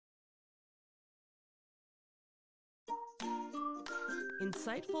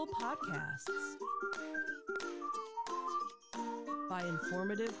Insightful podcasts by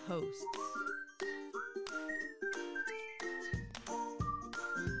informative hosts.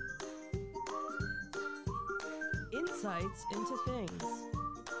 Insights into Things,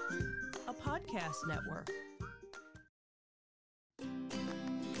 a podcast network.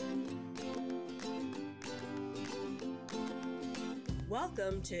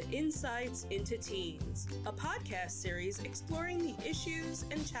 Welcome to Insights into Teens, a podcast series exploring the issues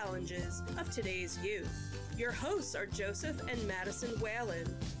and challenges of today's youth. Your hosts are Joseph and Madison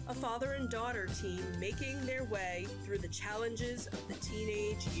Whalen, a father and daughter team making their way through the challenges of the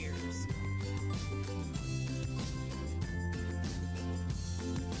teenage years.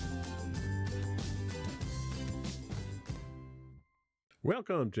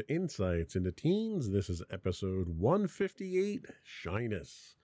 Welcome to Insights into Teens. This is episode 158,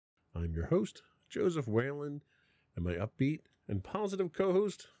 Shyness. I'm your host, Joseph Whalen, and my upbeat and positive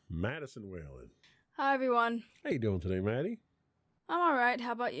co-host, Madison Whalen. Hi, everyone. How you doing today, Maddie? I'm all right.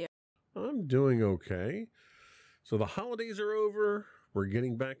 How about you? I'm doing okay. So the holidays are over. We're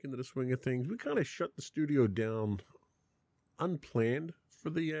getting back into the swing of things. We kind of shut the studio down unplanned for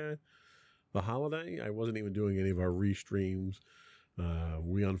the holiday. I wasn't even doing any of our restreams.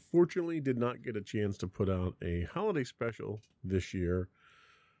 We unfortunately did not get a chance to put out a holiday special this year.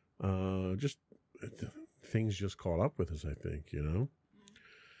 Things just caught up with us, I think, you know.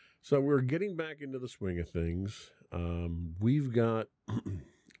 So we're getting back into the swing of things. We've got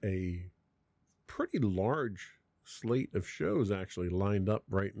a pretty large slate of shows actually lined up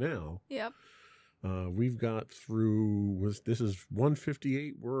right now. Yep. We've got this is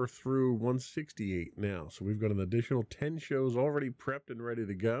 158, we're through 168 now. So we've got an additional 10 shows already prepped and ready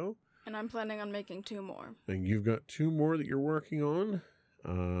to go. And I'm planning on making 2 more. And you've got 2 more that you're working on.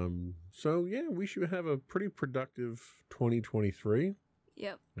 So yeah, we should have a pretty productive 2023.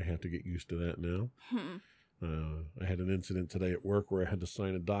 Yep. I have to get used to that now. I had an incident today at work where I had to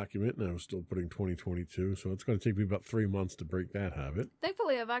sign a document and I was still putting 2022. So it's going to take me about 3 months to break that habit.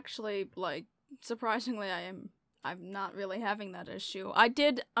 Thankfully, I've actually, surprisingly, I'm not really having that issue. I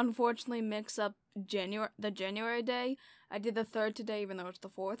did, unfortunately, mix up the January day. I did the 3rd today, even though it's the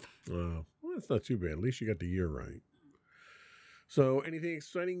 4th. Well, that's not too bad. At least you got the year right. So, anything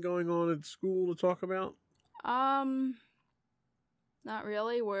exciting going on at school to talk about? Not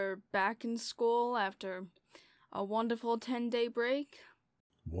really. We're back in school after a wonderful 10-day break.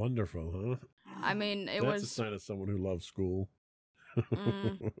 Wonderful, huh? I mean, That's a sign of someone who loves school.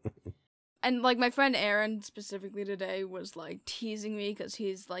 And, my friend Aaron, specifically today, was, teasing me because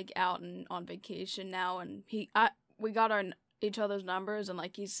he's, out and on vacation now, and we got each other's numbers, and,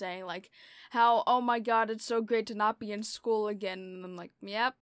 he's saying, how, oh my god, it's so great to not be in school again, and I'm like,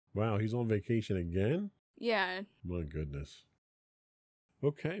 yep. Wow, he's on vacation again? Yeah. My goodness.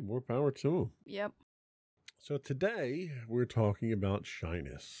 Okay, more power to him. Yep. So today, we're talking about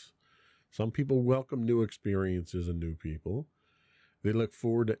shyness. Some people welcome new experiences and new people. They look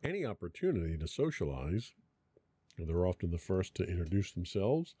forward to any opportunity to socialize. They're often the first to introduce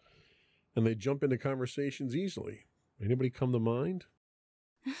themselves, and they jump into conversations easily. Anybody come to mind?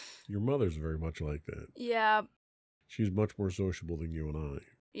 Your mother's very much like that. Yeah. She's much more sociable than you and I.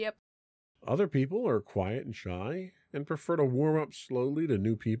 Yep. Other people are quiet and shy and prefer to warm up slowly to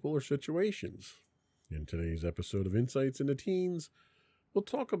new people or situations. In today's episode of Insights into Teens, we'll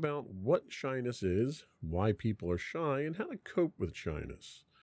talk about what shyness is, why people are shy, and how to cope with shyness.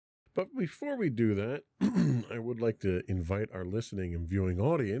 But before we do that, I would like to invite our listening and viewing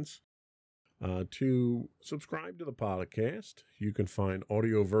audience to subscribe to the podcast. You can find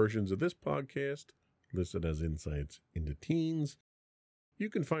audio versions of this podcast listed as Insights into Teens. You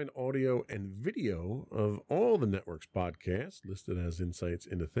can find audio and video of all the network's podcasts listed as Insights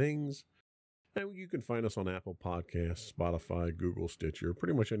into Things. And you can find us on Apple Podcasts, Spotify, Google, Stitcher,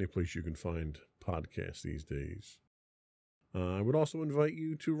 pretty much any place you can find podcasts these days. I would also invite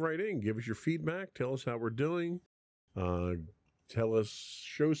you to write in, give us your feedback, tell us how we're doing, tell us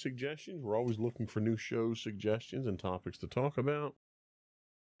show suggestions. We're always looking for new show suggestions and topics to talk about.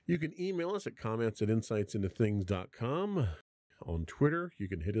 You can email us at comments@insightsintothings.com. On Twitter, you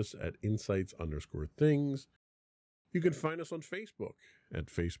can hit us at insights_things. You can find us on Facebook at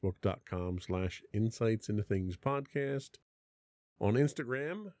facebook.com/insightsintothingspodcast. On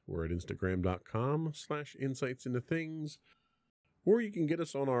Instagram, we're at instagram.com/insightsintothings. Or you can get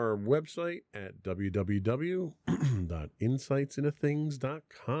us on our website at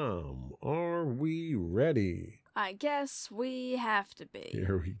www.insightsintothings.com. Are we ready? I guess we have to be.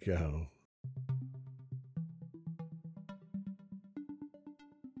 Here we go.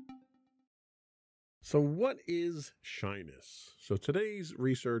 So what is shyness? So today's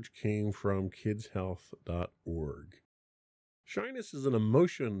research came from kidshealth.org. Shyness is an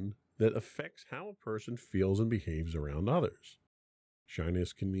emotion that affects how a person feels and behaves around others.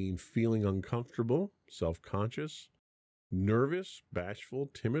 Shyness can mean feeling uncomfortable, self-conscious, nervous, bashful,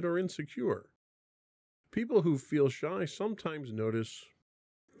 timid, or insecure. People who feel shy sometimes notice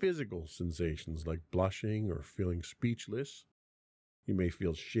physical sensations like blushing or feeling speechless. You may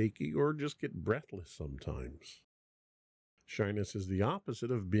feel shaky or just get breathless sometimes. Shyness is the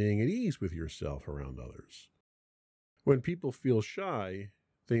opposite of being at ease with yourself around others. When people feel shy,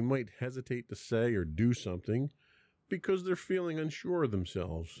 they might hesitate to say or do something because they're feeling unsure of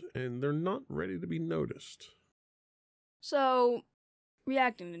themselves and they're not ready to be noticed. So,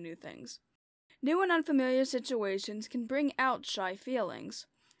 reacting to new things. New and unfamiliar situations can bring out shy feelings,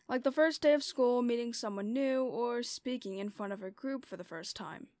 like the first day of school, meeting someone new, or speaking in front of a group for the first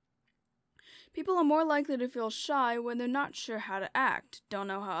time. People are more likely to feel shy when they're not sure how to act, don't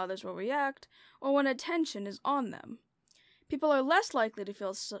know how others will react, or when attention is on them. People are less likely to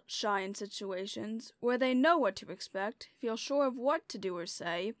feel shy in situations where they know what to expect, feel sure of what to do or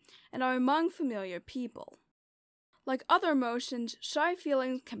say, and are among familiar people. Like other emotions, shy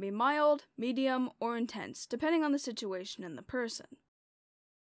feelings can be mild, medium, or intense, depending on the situation and the person.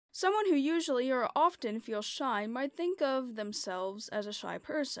 Someone who usually or often feels shy might think of themselves as a shy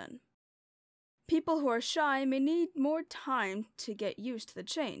person. People who are shy may need more time to get used to the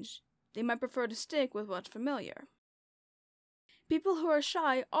change. They might prefer to stick with what's familiar. People who are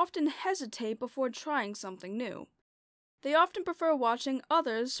shy often hesitate before trying something new. They often prefer watching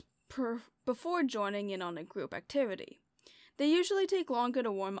others before joining in on a group activity. They usually take longer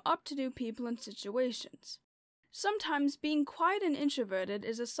to warm up to new people and situations. Sometimes being quiet and introverted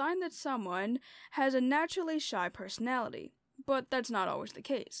is a sign that someone has a naturally shy personality, but that's not always the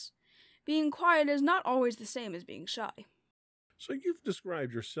case. Being quiet is not always the same as being shy. So you've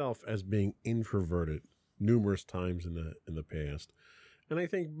described yourself as being introverted numerous times in the past, and I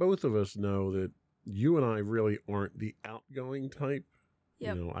think both of us know that you and I really aren't the outgoing type.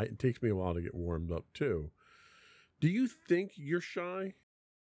 Yep. It takes me a while to get warmed up too. Do you think you're shy?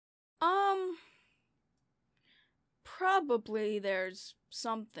 Probably there's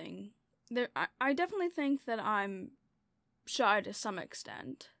something. I definitely think that I'm shy to some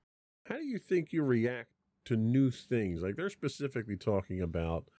extent. How do you think you react to new things? Like they're specifically talking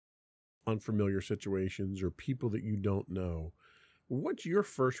about unfamiliar situations or people that you don't know. What's your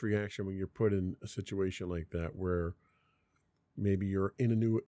first reaction when you're put in a situation like that where maybe you're in a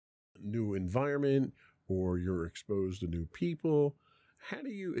new environment or you're exposed to new people?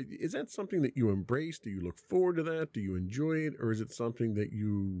 Is that something that you embrace? Do you look forward to that? Do you enjoy it? Or is it something that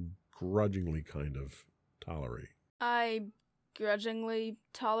you grudgingly kind of tolerate? I grudgingly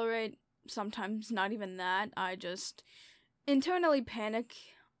tolerate, sometimes not even that. I just internally panic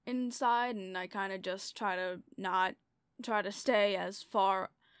inside, and I kind of just try to stay as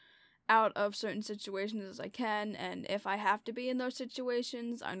far out of certain situations as I can, and if I have to be in those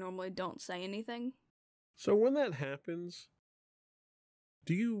situations, I normally don't say anything. So when that happens,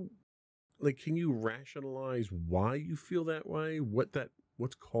 can you rationalize why you feel that way?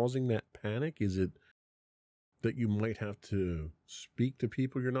 What's causing that panic? Is it that you might have to speak to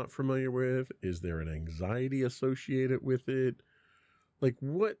people you're not familiar with? Is there an anxiety associated with it? Like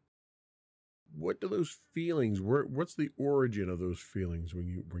what do those feelings, what's the origin of those feelings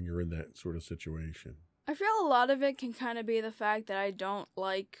when you're in that sort of situation? I feel a lot of it can kind of be the fact that I don't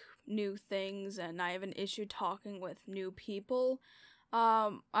like new things and I have an issue talking with new people.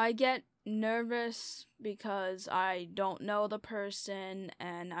 I get nervous because I don't know the person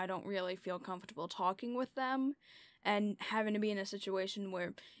and I don't really feel comfortable talking with them, and having to be in a situation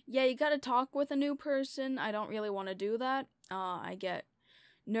where, yeah, you gotta talk with a new person, I don't really want to do that. I get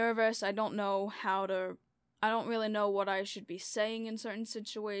nervous. I don't really know what I should be saying in certain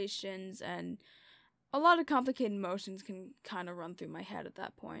situations, and a lot of complicated emotions can kind of run through my head at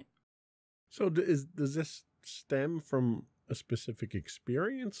that point. So does this stem from a specific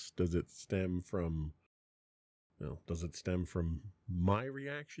experience? Does it stem from my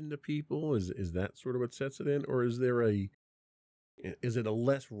reaction to people? Is that sort of what sets it in? Or is it a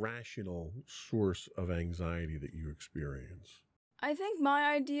less rational source of anxiety that you experience? I think my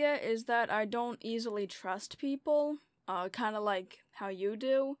idea is that I don't easily trust people, kind of like how you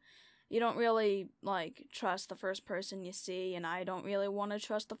do. You don't really, trust the first person you see, and I don't really want to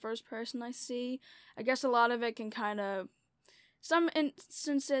trust the first person I see. I guess a lot of it can kind of, some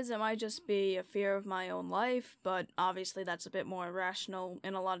instances it might just be a fear of my own life, but obviously that's a bit more rational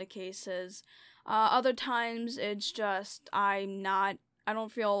in a lot of cases. Other times it's just I I don't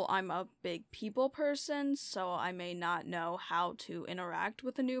feel I'm a big people person, so I may not know how to interact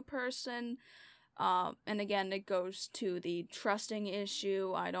with a new person. And again, it goes to the trusting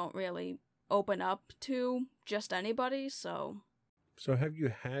issue. I don't really open up to just anybody, so... So have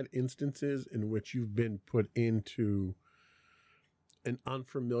you had instances in which you've been put into an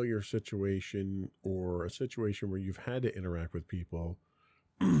unfamiliar situation or a situation where you've had to interact with people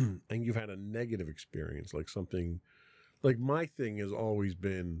and you've had a negative experience, like something, like my thing has always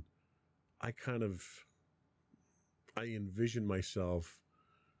been, I envision myself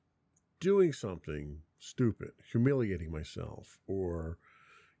doing something stupid, humiliating myself, or,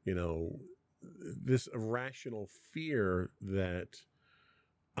 this irrational fear that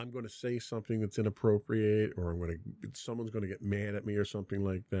I'm going to say something that's inappropriate, or someone's going to get mad at me or something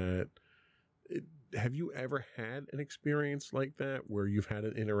like that. Have you ever had an experience like that where you've had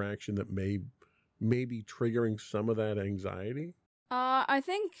an interaction that may be triggering some of that anxiety? I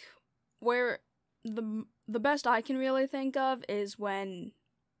think where the best I can really think of is when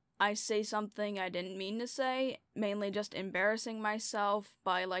I say something I didn't mean to say, mainly just embarrassing myself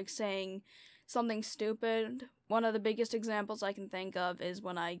by saying something stupid. One of the biggest examples I can think of is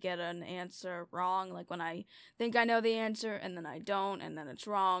when I get an answer wrong, like when I think I know the answer and then I don't, and then it's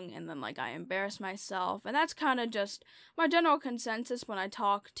wrong, and then I embarrass myself. And that's kind of just my general consensus when I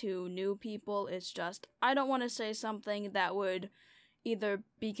talk to new people. It's just I don't want to say something that would either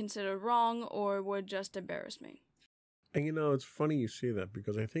be considered wrong or would just embarrass me. And it's funny you say that,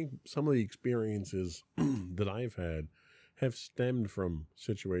 because I think some of the experiences that I've had have stemmed from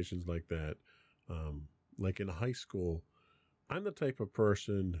situations like that. Like in high school, I'm the type of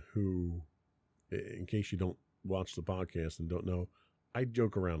person who, in case you don't watch the podcast and don't know, I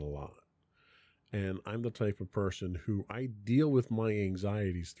joke around a lot. And I'm the type of person who I deal with my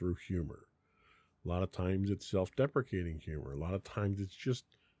anxieties through humor. A lot of times it's self-deprecating humor. A lot of times it's just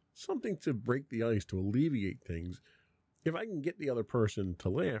something to break the ice, to alleviate things. If I can get the other person to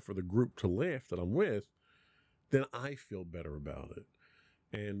laugh, or the group to laugh that I'm with, then I feel better about it.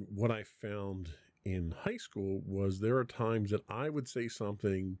 And what I found in high school was there are times that I would say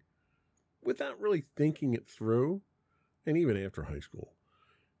something without really thinking it through. And even after high school,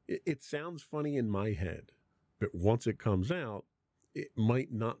 it sounds funny in my head, but once it comes out, it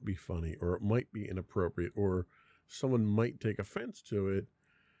might not be funny, or it might be inappropriate, or someone might take offense to it.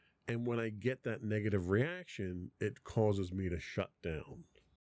 And when I get that negative reaction, it causes me to shut down.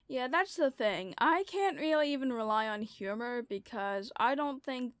 Yeah, that's the thing. I can't really even rely on humor because I don't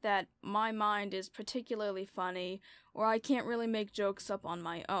think that my mind is particularly funny, or I can't really make jokes up on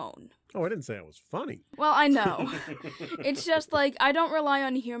my own. Oh, I didn't say I was funny. Well, I know. It's just I don't rely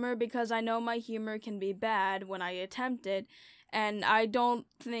on humor because I know my humor can be bad when I attempt it, and I don't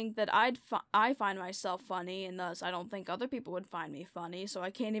think that I find myself funny, and thus I don't think other people would find me funny, so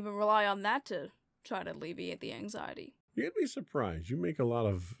I can't even rely on that to try to alleviate the anxiety. You'd be surprised. You make a lot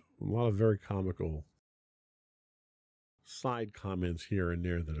of very comical side comments here and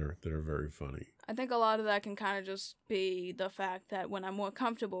there that are very funny. I think a lot of that can kind of just be the fact that when I'm more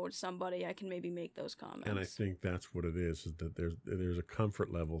comfortable with somebody, I can maybe make those comments. And I think that's what it is that there's a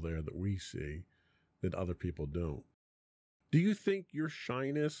comfort level there that we see that other people don't. Do you think your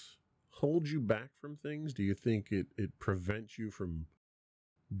shyness holds you back from things? Do you think it prevents you from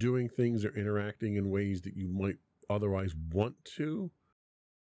doing things or interacting in ways that you might otherwise want to?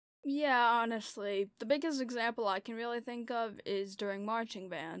 Yeah, honestly, the biggest example I can really think of is during marching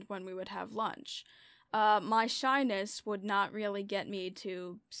band when we would have lunch. My shyness would not really get me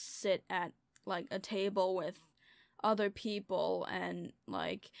to sit at a table with other people, and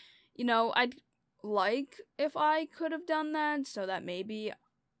I'd if I could have done that so that maybe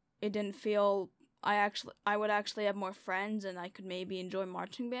it didn't feel I would actually have more friends and I could maybe enjoy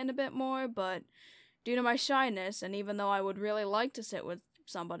marching band a bit more, but due to my shyness, and even though I would really like to sit with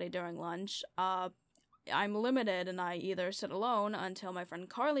somebody during lunch, I'm limited, and I either sit alone until my friend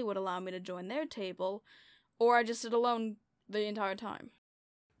Carly would allow me to join their table, or I just sit alone the entire time.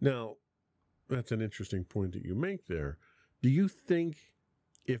 Now, that's an interesting point that you make there. Do you think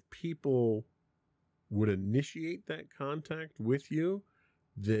if people would initiate that contact with you,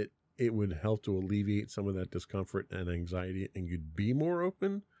 that it would help to alleviate some of that discomfort and anxiety, and you'd be more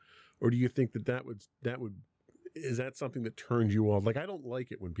open? Or do you think that would is that something that turns you off? I don't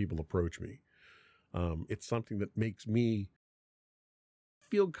like it when people approach me. It's something that makes me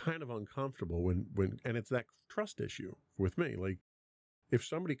feel kind of uncomfortable when and it's that trust issue with me. If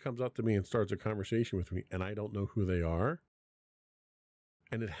somebody comes up to me and starts a conversation with me and I don't know who they are,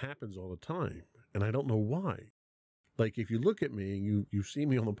 and it happens all the time, and I don't know why. If you look at me and you see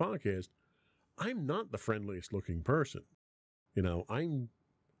me on the podcast, I'm not the friendliest looking person. I'm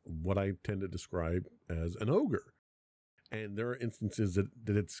what I tend to describe as an ogre. And there are instances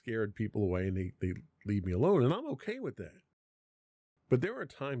that it scared people away and they leave me alone. And I'm okay with that. But there are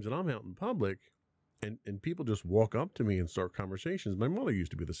times that I'm out in public and people just walk up to me and start conversations. My mother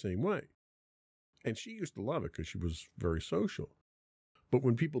used to be the same way. And she used to love it because she was very social. But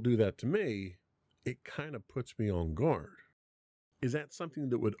when people do that to me, it kind of puts me on guard. Is that something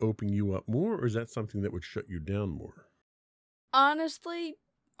that would open you up more, or is that something that would shut you down more? Honestly,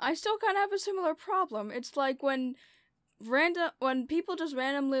 I still kind of have a similar problem. It's like when people just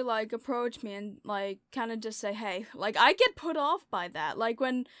randomly like approach me and like kind of just say hey, like I get put off by that. Like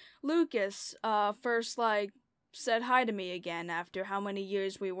when Lucas first like said hi to me again after how many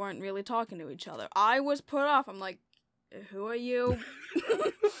years we weren't really talking to each other. I was put off. I'm like, who are you?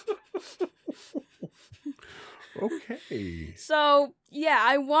 Okay. So yeah,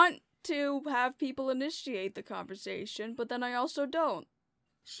 I want to have people initiate the conversation, but then I also don't.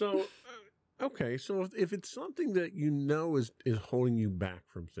 So okay, so if it's something that is holding you back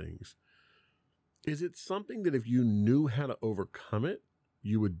from things, is it something that if you knew how to overcome it,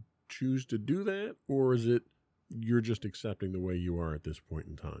 you would choose to do that? Or is it you're just accepting the way you are at this point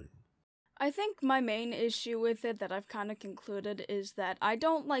in time? I think my main issue with it that I've kind of concluded is that I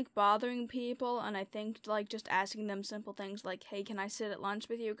don't like bothering people, and I think like just asking them simple things like, hey, can I sit at lunch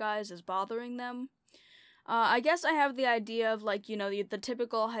with you guys is bothering them. I guess I have the idea of like, the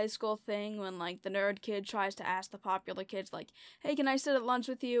typical high school thing when like the nerd kid tries to ask the popular kids like, hey, can I sit at lunch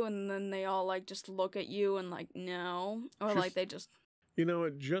with you? And then they all like just look at you and like, no. Or like they just... You know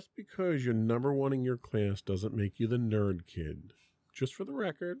what? Just because you're number one in your class doesn't make you the nerd kid. Just for the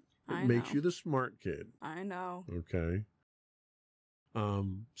record, it makes you the smart kid. I know. Okay.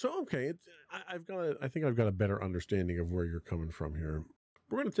 So okay, I think I've got a better understanding of where you're coming from here.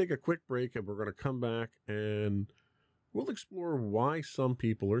 We're going to take a quick break and we're going to come back and we'll explore why some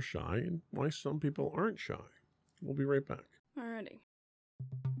people are shy and why some people aren't shy. We'll be right back. Alrighty.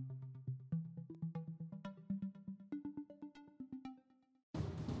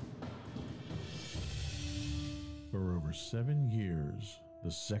 For over 7 years,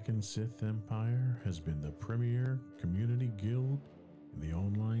 the Second Sith Empire has been the premier community guild in the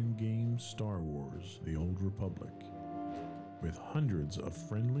online game Star Wars: The Old Republic. With hundreds of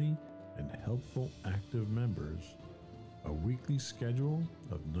friendly and helpful active members, a weekly schedule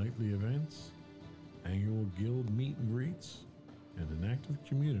of nightly events, annual guild meet and greets, and an active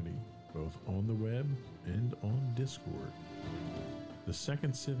community both on the web and on Discord. The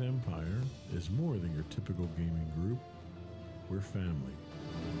Second Sith Empire is more than your typical gaming group. We're family.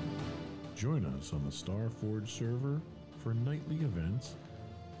 Join us on the Starforge server for nightly events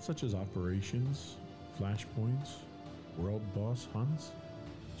such as operations, flashpoints, world boss hunts,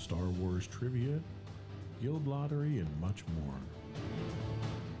 Star Wars trivia, guild lottery, and much more.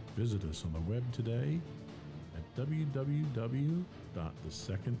 Visit us on the web today at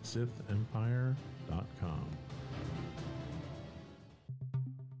www.thesecondsithempire.com.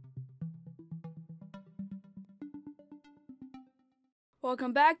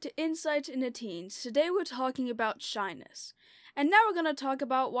 Welcome back to Insights into Teens. Today we're talking about shyness. And now we're going to talk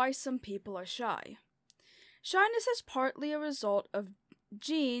about why some people are shy. Shyness is partly a result of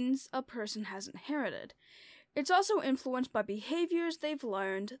genes a person has inherited. It's also influenced by behaviors they've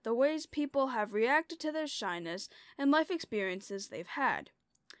learned, the ways people have reacted to their shyness, and life experiences they've had.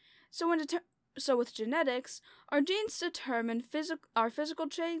 So with genetics, our genes determine our physical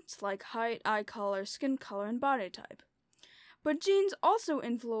traits like height, eye color, skin color, and body type. But genes also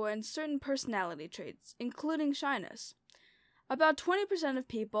influence certain personality traits, including shyness. About 20% of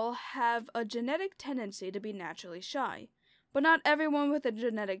people have a genetic tendency to be naturally shy, but not everyone with a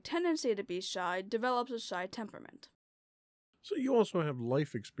genetic tendency to be shy develops a shy temperament. So you also have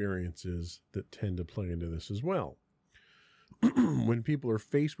life experiences that tend to play into this as well. When people are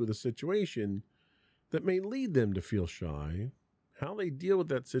faced with a situation that may lead them to feel shy, how they deal with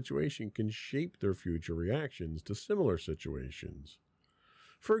that situation can shape their future reactions to similar situations.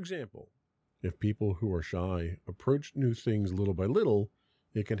 For example, if people who are shy approach new things little by little,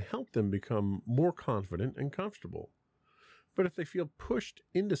 it can help them become more confident and comfortable. But if they feel pushed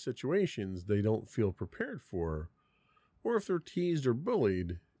into situations they don't feel prepared for, or if they're teased or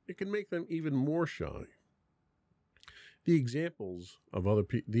bullied, it can make them even more shy. The examples other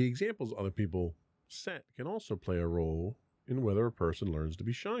people set can also play a role in whether a person learns to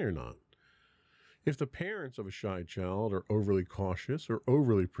be shy or not. If the parents of a shy child are overly cautious or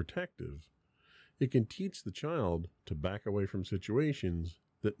overly protective, it can teach the child to back away from situations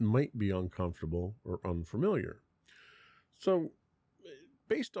that might be uncomfortable or unfamiliar. So,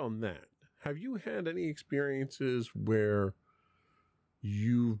 based on that, have you had any experiences where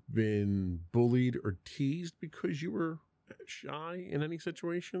you've been bullied or teased because you were shy in any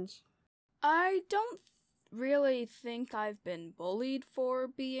situations? I don't really think I've been bullied for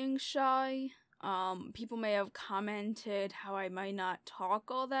being shy. People may have commented how I might not talk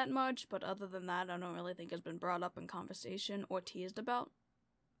all that much, but other than that, I don't really think it's been brought up in conversation or teased about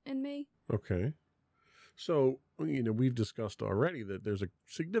in me. Okay. So, we've discussed already that there's a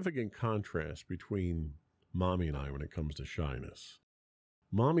significant contrast between Mommy and I when it comes to shyness.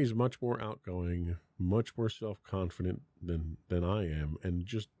 Mommy's much more outgoing, much more self-confident than I am, and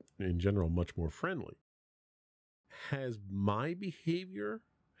just in general, much more friendly. Has my behavior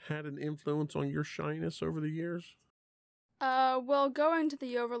had an influence on your shyness over the years? Well, going to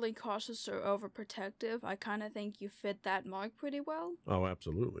the overly cautious or overprotective, I kind of think you fit that mark pretty well. Oh,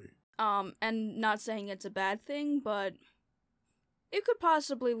 absolutely. And not saying it's a bad thing, but it could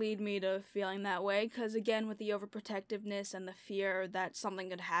possibly lead me to feeling that way, because again, with the overprotectiveness and the fear that something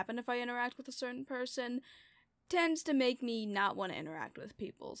could happen if I interact with a certain person, tends to make me not want to interact with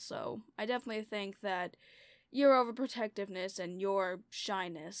people. So I definitely think that your overprotectiveness and your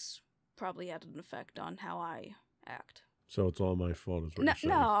shyness probably had an effect on how I act. So it's all my fault, is what you're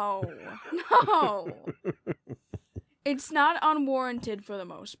saying. No. It's not unwarranted for the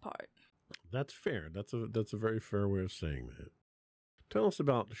most part. That's fair. That's a very fair way of saying that. Tell us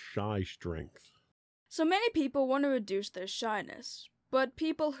about shy strength. So many people want to reduce their shyness, but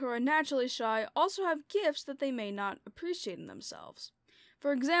people who are naturally shy also have gifts that they may not appreciate in themselves.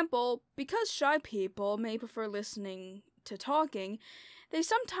 For example, because shy people may prefer listening to talking, they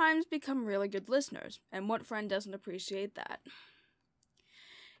sometimes become really good listeners, and what friend doesn't appreciate that?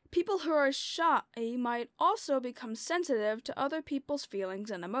 People who are shy might also become sensitive to other people's feelings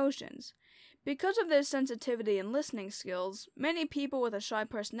and emotions. Because of their sensitivity and listening skills, many people with a shy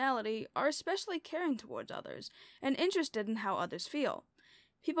personality are especially caring towards others and interested in how others feel.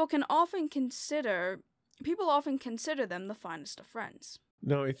 People often consider them the finest of friends.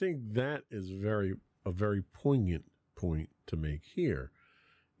 Now, I think that is a very poignant point to make here,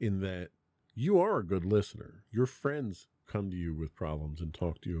 in that you are a good listener. Your friends come to you with problems and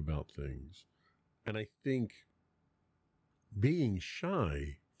talk to you about things. And I think being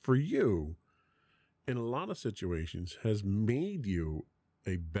shy for you in a lot of situations has made you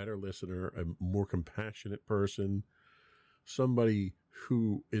a better listener, a more compassionate person, somebody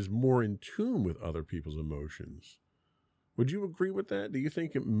who is more in tune with other people's emotions. Would you agree with that? Do you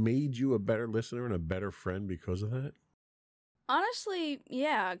think it made you a better listener and a better friend because of that? Honestly,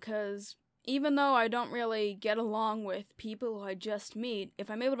 yeah, because even though I don't really get along with people who I just meet, if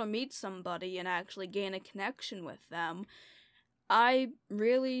I'm able to meet somebody and actually gain a connection with them, I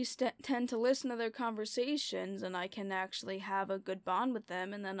really tend to listen to their conversations, and I can actually have a good bond with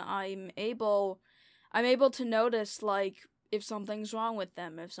them, and then I'm able to notice, like, if something's wrong with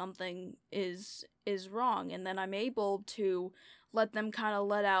them, if something is wrong, and then I'm able to let them kind of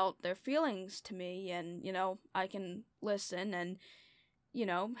let out their feelings to me, and, I can listen and,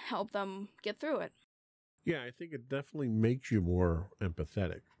 help them get through it. Yeah, I think it definitely makes you more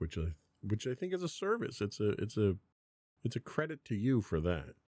empathetic, which I think is a service. It's a credit to you for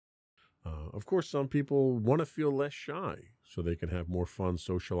that. Of course, some people want to feel less shy so they can have more fun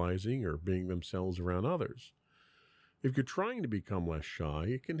socializing or being themselves around others. If you're trying to become less shy,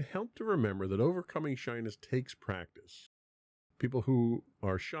 it can help to remember that overcoming shyness takes practice. People who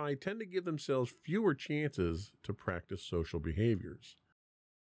are shy tend to give themselves fewer chances to practice social behaviors.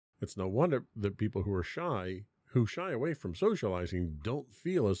 It's no wonder that people who shy away from socializing don't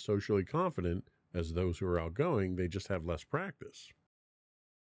feel as socially confident as those who are outgoing. They just have less practice.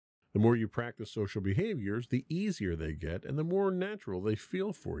 The more you practice social behaviors, the easier they get and the more natural they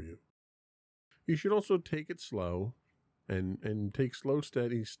feel for you. You should also take it slow and take slow,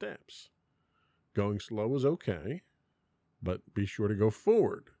 steady steps. Going slow is okay, but be sure to go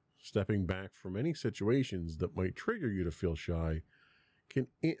forward. Stepping back from any situations that might trigger you to feel shy can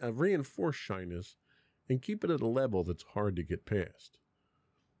reinforce shyness and keep it at a level that's hard to get past.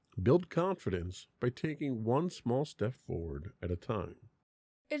 Build confidence by taking one small step forward at a time.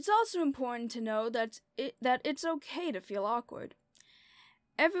 It's also important to know that it's okay to feel awkward.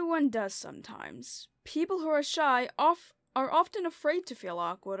 Everyone does sometimes. People who are shy are often afraid to feel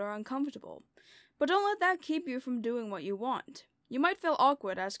awkward or uncomfortable. But don't let that keep you from doing what you want. You might feel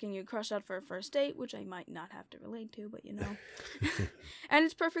awkward asking your crush out for a first date, which I might not have to relate to, but And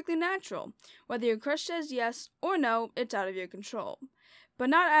it's perfectly natural. Whether your crush says yes or no, it's out of your control. But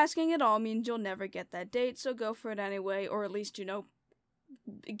not asking at all means you'll never get that date, so go for it anyway, or at least,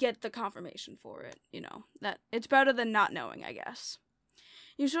 get the confirmation for it, that it's better than not knowing, I guess.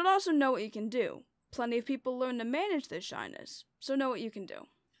 You should also know what you can do. plenty of people learn to manage their shyness. So know what you can do.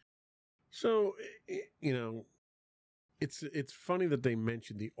 So, it's funny that they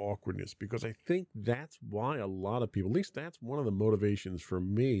mentioned the awkwardness, because I think that's why a lot of people, at least that's one of the motivations for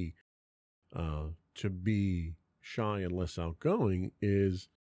me to be shy and less outgoing, is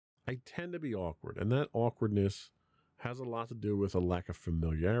I tend to be awkward. And that awkwardness has a lot to do with a lack of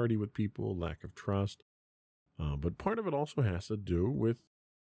familiarity with people, lack of trust. But part of it also has to do with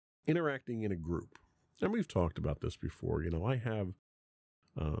interacting in a group. And we've talked about this before. I have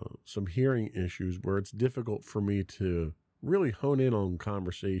some hearing issues where it's difficult for me to really hone in on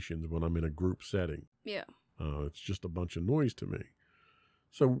conversations when I'm in a group setting. Yeah. It's just a bunch of noise to me.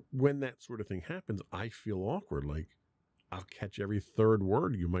 So when that sort of thing happens, I feel awkward. Like, I'll catch every third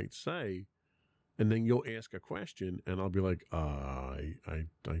word you might say, and then you'll ask a question, and I'll be like, I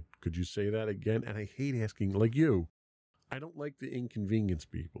could you say that again? And I hate asking, like you. I don't like to inconvenience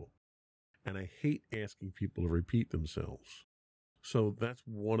people, and I hate asking people to repeat themselves. So that's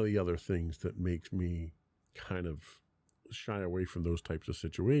one of the other things that makes me kind of shy away from those types of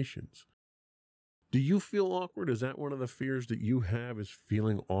situations. Do you feel awkward? Is that one of the fears that you have, is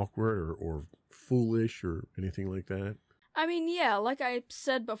feeling awkward or foolish or anything like that? I mean, yeah, like I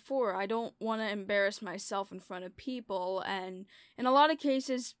said before, I don't want to embarrass myself in front of people, and in a lot of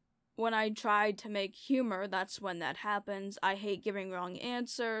cases, when I try to make humor, that's when that happens. I hate giving wrong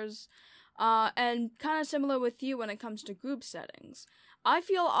answers, and kind of similar with you when it comes to group settings. I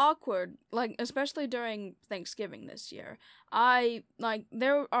feel awkward, like, especially during Thanksgiving this year.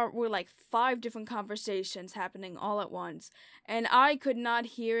 There were 5 different conversations happening all at once, and I could not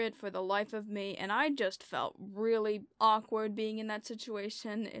hear it for the life of me, and I just felt really awkward being in that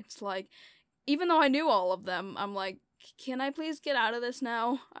situation. It's like, even though I knew all of them, I'm like, can I please get out of this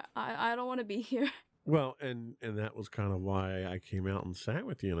now? I don't want to be here. Well, and that was kind of why I came out and sat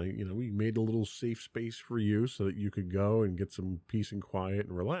with you. And we made a little safe space for you so that you could go and get some peace and quiet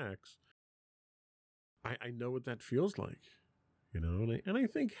and relax. I know what that feels like, and I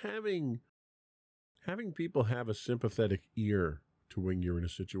think having people have a sympathetic ear to when you're in a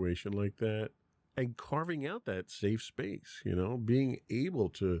situation like that, and carving out that safe space, being able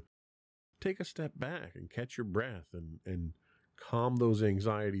to take a step back and catch your breath and calm those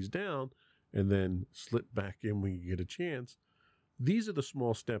anxieties down, and then slip back in when you get a chance. These are the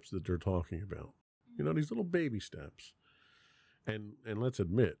small steps that they're talking about. These little baby steps. And let's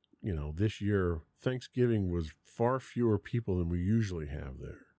admit, this year, Thanksgiving was far fewer people than we usually have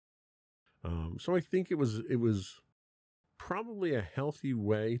there. So I think it was probably a healthy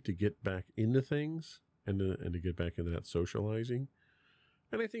way to get back into things and to get back into that socializing.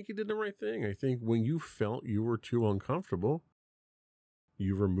 And I think you did the right thing. I think when you felt you were too uncomfortable,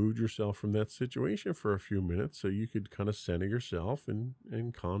 you removed yourself from that situation for a few minutes so you could kind of center yourself and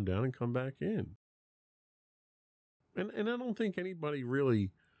calm down and come back in. And I don't think anybody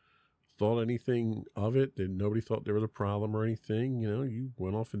really thought anything of it. Nobody thought there was a problem or anything. You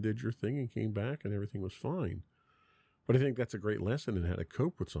went off and did your thing and came back and everything was fine. But I think that's a great lesson in how to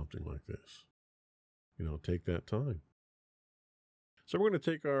cope with something like this. Take that time. So we're going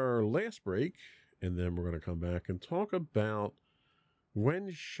to take our last break, and then we're going to come back and talk about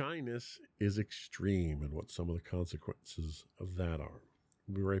when shyness is extreme and what some of the consequences of that are.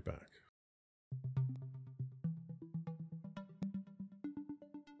 We'll be right back.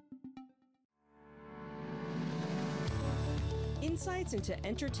 Insights into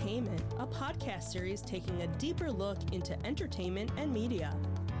Entertainment, a podcast series taking a deeper look into entertainment and media.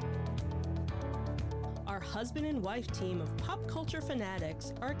 Our husband and wife team of pop culture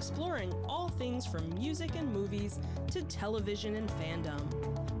fanatics are exploring all things from music and movies to television and fandom.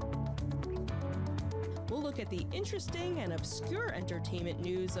 We'll look at the interesting and obscure entertainment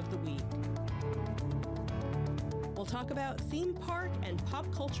news of the week. We'll talk about theme park and pop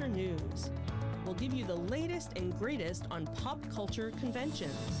culture news. We'll give you the latest and greatest on pop culture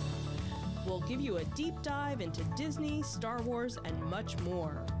conventions. We'll give you a deep dive into Disney, Star Wars, and much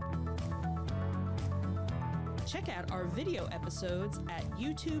more. Check out our video episodes at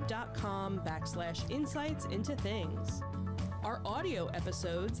youtube.com/insightsintothings. Our audio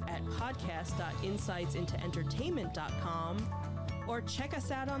episodes at podcast.insightsintoentertainment.com, or check us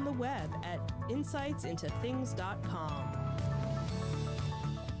out on the web at insightsintothings.com.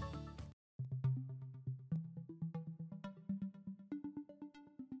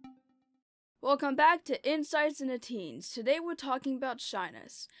 Welcome back to Insights into Teens. Today we're talking about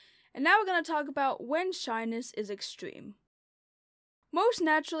shyness. And now we're going to talk about when shyness is extreme. Most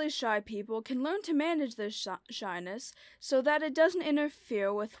naturally shy people can learn to manage their shyness so that it doesn't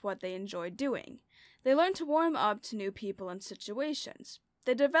interfere with what they enjoy doing. They learn to warm up to new people and situations.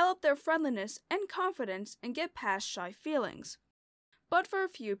 they develop their friendliness and confidence and get past shy feelings. But for a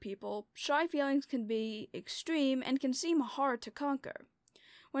few people, shy feelings can be extreme and can seem hard to conquer.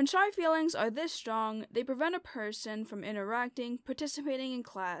 When shy feelings are this strong, they prevent a person from interacting, participating in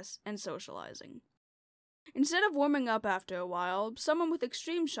class, and socializing. Instead of warming up after a while, someone with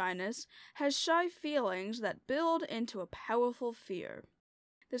extreme shyness has shy feelings that build into a powerful fear.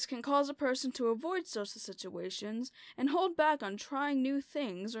 This can cause a person to avoid social situations and hold back on trying new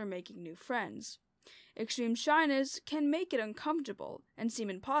things or making new friends. Extreme shyness can make it uncomfortable and seem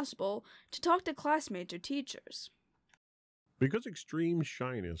impossible to talk to classmates or teachers. Because extreme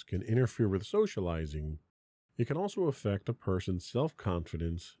shyness can interfere with socializing, it can also affect a person's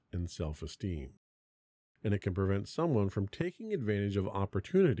self-confidence and self-esteem. And it can prevent someone from taking advantage of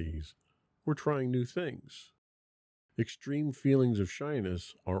opportunities or trying new things. Extreme feelings of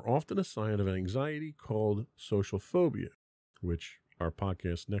shyness are often a sign of anxiety called social phobia, which our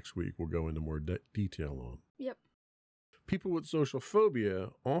podcast next week will go into more detail on. Yep. People with social phobia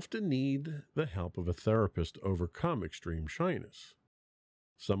often need the help of a therapist to overcome extreme shyness.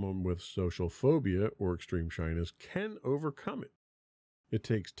 Someone with social phobia or extreme shyness can overcome it. It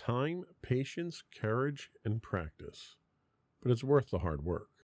takes time, patience, courage, and practice, but it's worth the hard work.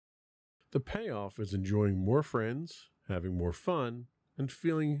 The payoff is enjoying more friends, having more fun, and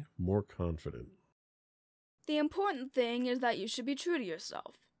feeling more confident. The important thing is that you should be true to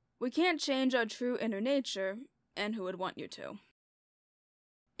yourself. We can't change our true inner nature, and who would want you to?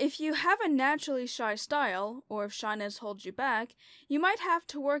 If you have a naturally shy style, or if shyness holds you back, you might have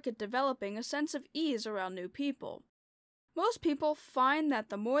to work at developing a sense of ease around new people. Most people find that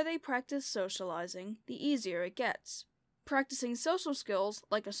the more they practice socializing, the easier it gets. Practicing social skills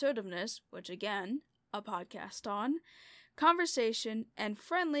like assertiveness, which again, a podcast on, conversation, and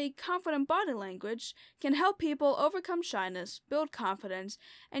friendly, confident body language can help people overcome shyness, build confidence,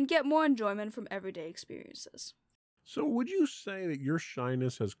 and get more enjoyment from everyday experiences. So would you say that your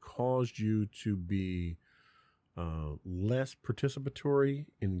shyness has caused you to be less participatory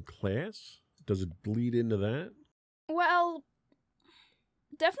in class? Does it bleed into that? Well,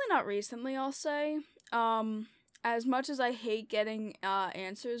 definitely not recently, I'll say. As much as I hate getting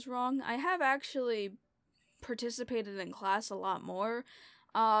answers wrong, I have actually participated in class a lot more.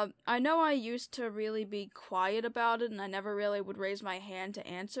 I know I used to really be quiet about it, and I never really would raise my hand to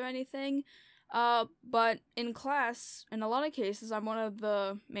answer anything. But in class, in a lot of cases, I'm one of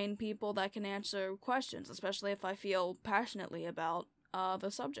the main people that can answer questions, especially if I feel passionately about the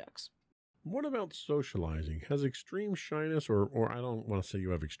subjects. What about socializing? Has extreme shyness, or I don't want to say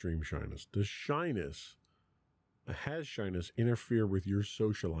you have extreme shyness, has shyness interfere with your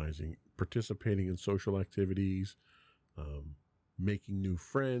socializing, participating in social activities, making new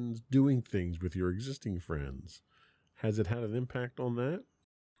friends, doing things with your existing friends? Has it had an impact on that?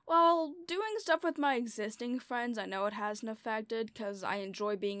 Well, doing stuff with my existing friends, I know it has an effect because I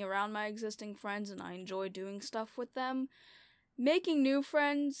enjoy being around my existing friends and I enjoy doing stuff with them. Making new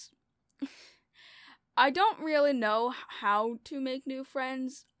friends, I don't really know how to make new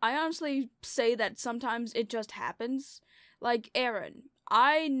friends. I honestly say that sometimes it just happens. Like Aaron.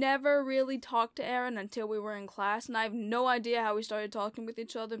 I never really talked to Aaron until we were in class, and I have no idea how we started talking with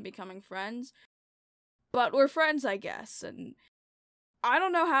each other and becoming friends. But we're friends, I guess, and I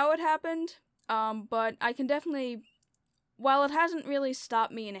don't know how it happened, but I can definitely, while it hasn't really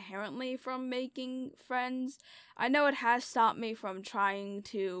stopped me inherently from making friends, I know it has stopped me from trying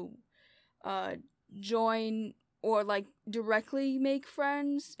to join or directly make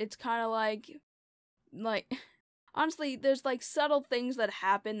friends. It's kind of like honestly, there's subtle things that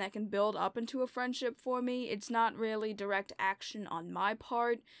happen that can build up into a friendship for me. It's not really direct action on my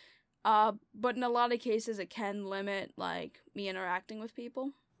part. But in a lot of cases, it can limit, me interacting with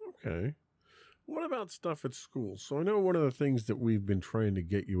people. Okay. What about stuff at school? So I know one of the things that we've been trying to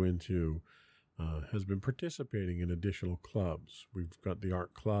get you into has been participating in additional clubs. We've got the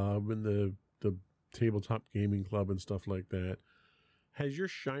art club and the tabletop gaming club and stuff like that. Has your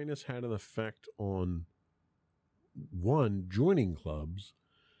shyness had an effect on, one, joining clubs,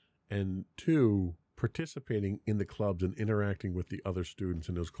 and two, participating in the clubs and interacting with the other students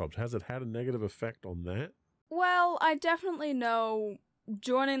in those clubs? Has it had a negative effect on that? Well, I definitely know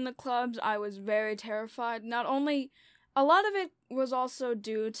joining the clubs, I was very terrified. Not only, a lot of it was also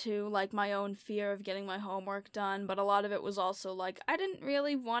due to, my own fear of getting my homework done, but a lot of it was also, I didn't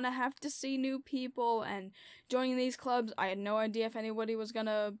really want to have to see new people, and joining these clubs, I had no idea if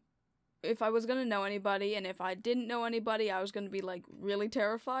I was gonna know anybody, and if I didn't know anybody, I was gonna be, really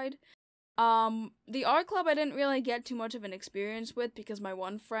terrified. The art club I didn't really get too much of an experience with because my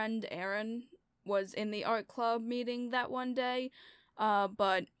one friend, Aaron, was in the art club meeting that one day.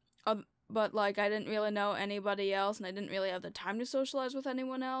 But like I didn't really know anybody else, and I didn't really have the time to socialize with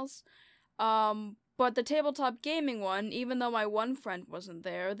anyone else. But the tabletop gaming one, even though my one friend wasn't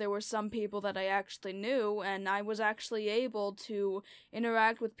there, there were some people that I actually knew, and I was actually able to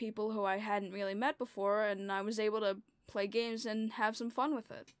interact with people who I hadn't really met before, and I was able to play games and have some fun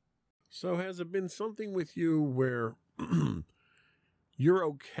with it. So has it been something with you where you're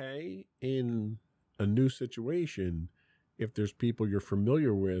okay in a new situation if there's people you're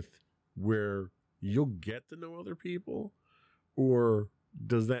familiar with where you'll get to know other people? Or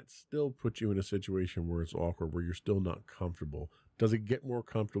does that still put you in a situation where it's awkward, where you're still not comfortable? Does it get more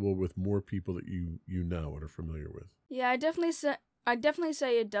comfortable with more people that you know and are familiar with? Yeah, I definitely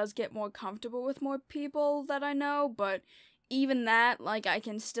say it does get more comfortable with more people that I know, but even that, like, I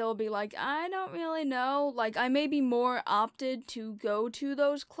can still be like, I don't really know. Like, I may be more opted to go to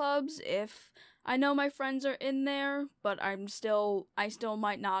those clubs if I know my friends are in there, but I still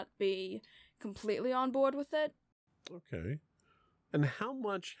might not be completely on board with it. Okay. And how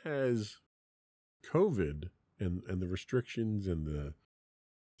much has COVID and the restrictions and the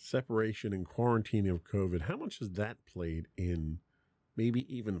separation and quarantining of COVID, how much has that played in maybe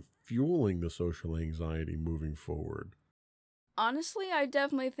even fueling the social anxiety moving forward? Honestly, I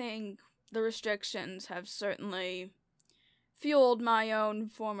definitely think the restrictions have certainly fueled my own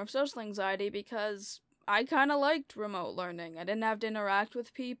form of social anxiety because I kind of liked remote learning. I didn't have to interact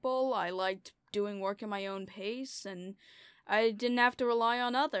with people. I liked doing work at my own pace, and I didn't have to rely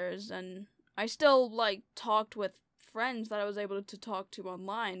on others. And I still, like, talked with friends that I was able to talk to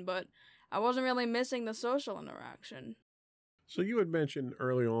online, but I wasn't really missing the social interaction. So you had mentioned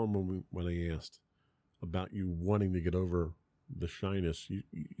early on when I asked about you wanting to get over the shyness,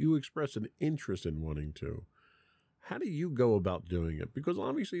 you expressed an interest in wanting to. How do you go about doing it? Because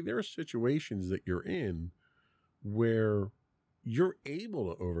obviously there are situations that you're in where you're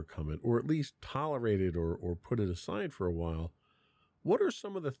able to overcome it, or at least tolerate it, or put it aside for a while. What are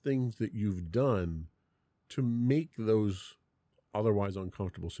some of the things that you've done to make those otherwise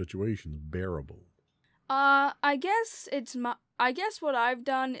uncomfortable situations bearable? I guess what I've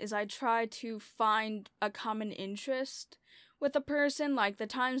done is I try to find a common interest with a person. Like, the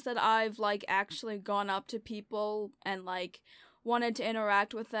times that I've, like, actually gone up to people and, like, wanted to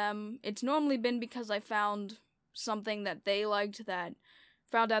interact with them, it's normally been because I found something that they liked, that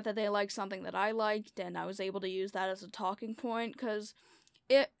found out that they liked something that I liked, and I was able to use that as a talking point. Because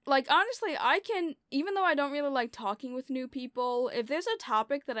honestly, I can, even though I don't really like talking with new people, if there's a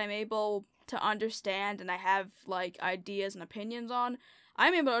topic that I'm able to understand and I have, like, ideas and opinions on,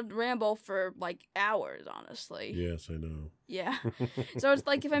 I'm able to ramble for, like, hours, honestly. Yes, I know. Yeah. So it's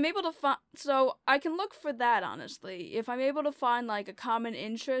like, if I'm able to so I can look for that, honestly. If I'm able to find, like, a common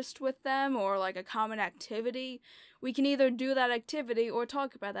interest with them, or, like, a common activity, we can either do that activity or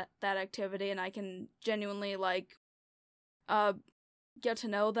talk about that activity, and I can genuinely, like, get to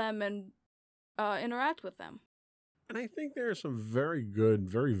know them and interact with them. And I think there are some very good,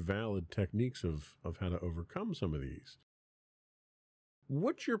 very valid techniques of how to overcome some of these.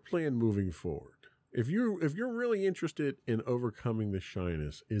 What's your plan moving forward? If you're really interested in overcoming the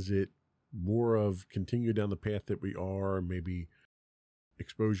shyness, is it more of continue down the path that we are, maybe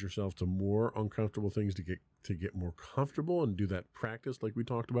expose yourself to more uncomfortable things to get more comfortable and do that practice like we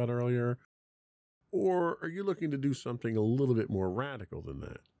talked about earlier? Or are you looking to do something a little bit more radical than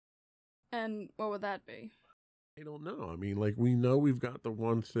that? And what would that be? I don't know. I mean, like, we know we've got the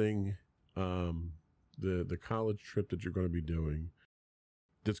one thing, the college trip that you're going to be doing.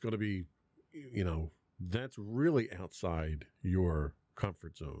 That's going to be, that's really outside your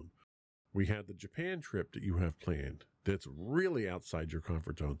comfort zone. We had the Japan trip that you have planned. That's really outside your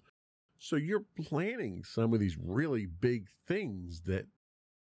comfort zone. So you're planning some of these really big things that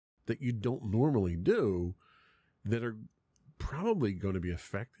you don't normally do, that are probably going to be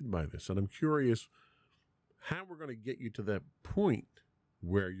affected by this. And I'm curious how we're going to get you to that point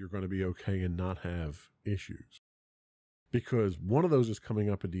where you're going to be okay and not have issues. Because one of those is coming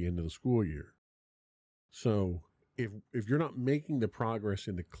up at the end of the school year. So if you're not making the progress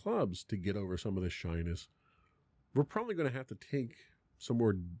in the clubs to get over some of the shyness, we're probably going to have to take some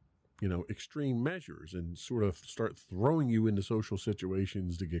more, extreme measures and sort of start throwing you into social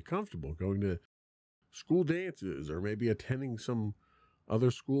situations to get comfortable, going to school dances or maybe attending some other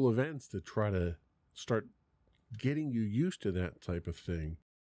school events to try to start getting you used to that type of thing.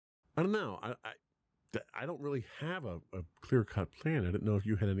 I don't know. I don't really have a clear-cut plan. I didn't know if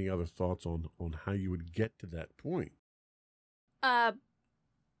you had any other thoughts on how you would get to that point.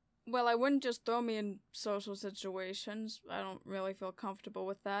 Well, I wouldn't just throw me in social situations. I don't really feel comfortable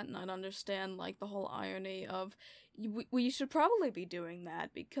with that, and I'd understand, like, the whole irony of, we should probably be doing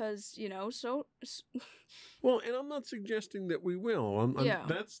that, because, you know, Well, and I'm not suggesting that we will. Yeah.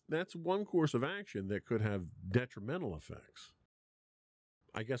 That's one course of action that could have detrimental effects.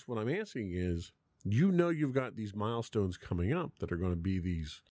 I guess what I'm asking is, you know you've got these milestones coming up that are going to be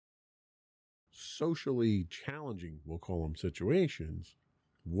these socially challenging, we'll call them, situations.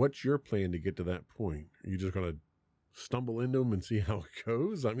 What's your plan to get to that point? Are you just going to stumble into them and see how it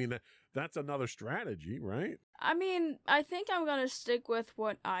goes? I mean, that's another strategy, right? I mean, I think I'm gonna stick with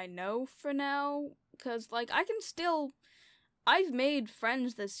what I know for now, because, like, I've made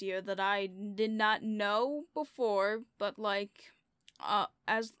friends this year that I did not know before, but, like,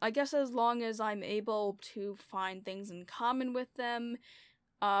 as long as I'm able to find things in common with them,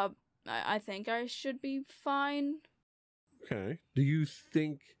 I think I should be fine. Okay. Do you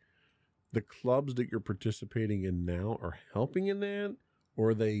think the clubs that you're participating in now are helping in that, or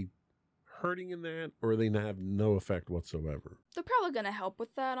are they hurting in that, or they have no effect whatsoever? They're probably gonna help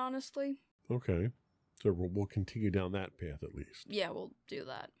with that, honestly. Okay. So we'll continue down that path at least. Yeah, we'll do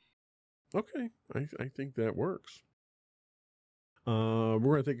that. Okay. I think that works. We're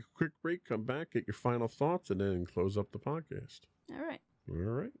going to take a quick break, come back, get your final thoughts, and then close up the podcast. All right. All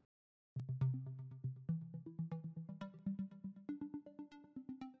right.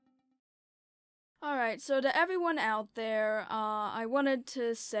 Alright, so to everyone out there, I wanted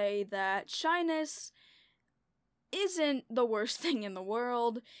to say that shyness isn't the worst thing in the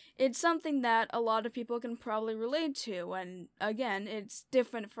world. It's something that a lot of people can probably relate to, and again, it's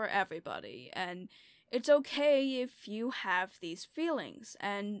different for everybody, and it's okay if you have these feelings,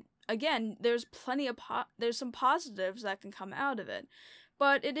 and again, there's some positives that can come out of it,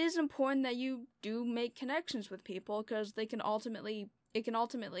 but it is important that you do make connections with people, because it can ultimately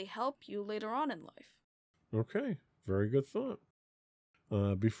help you later on in life. Okay, very good thought.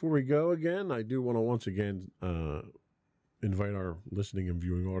 Before we go again, I do want to once again invite our listening and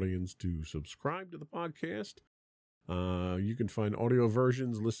viewing audience to subscribe to the podcast. You can find audio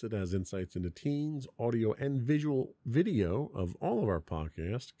versions listed as Insights into Teens. Audio and visual video of all of our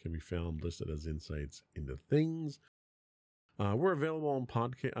podcasts can be found listed as Insights into Things. We're available on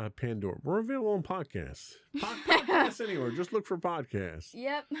Pandora. We're available on podcasts. Podcasts anywhere. Just look for podcasts.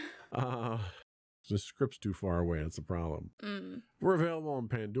 Yep. The script's too far away. That's the problem. We're available on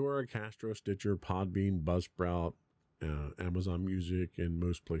Pandora, Castro, Stitcher, Podbean, Buzzsprout, Amazon Music, and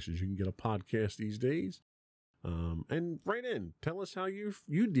most places you can get a podcast these days. And write in. Tell us how you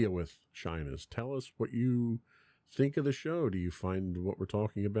deal with shyness. Tell us what you think of the show. Do you find what we're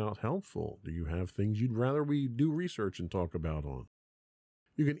talking about helpful? Do you have things you'd rather we do research and talk about on?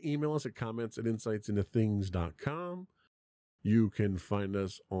 You can email us at comments@insightsintothings.com. You can find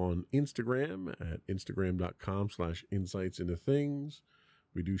us on Instagram at instagram.com/insightsintothings.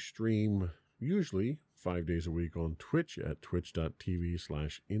 We do stream usually 5 days a week on Twitch at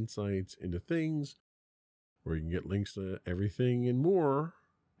twitch.tv/insightsintothings, where you can get links to everything and more.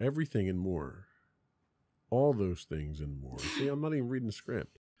 Everything and more. All those things and more. See, I'm not even reading the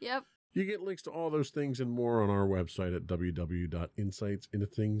script. Yep. You get links to all those things and more on our website at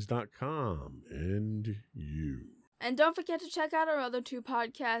www.insightsintothings.com. And you. And don't forget to check out our other two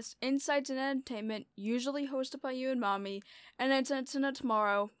podcasts, Insights and Entertainment, usually hosted by you and Mommy, and Insights into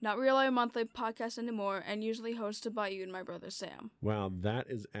Tomorrow, not really a monthly podcast anymore, and usually hosted by you and my brother Sam. Wow, that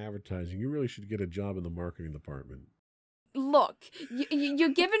is advertising. You really should get a job in the marketing department. Look, you're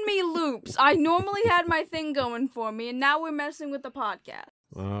giving me loops. I normally had my thing going for me, and now we're messing with the podcast.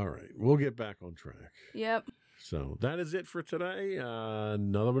 All right, we'll get back on track. Yep. So that is it for today.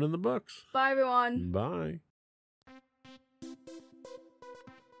 Another one in the books. Bye, everyone. Bye.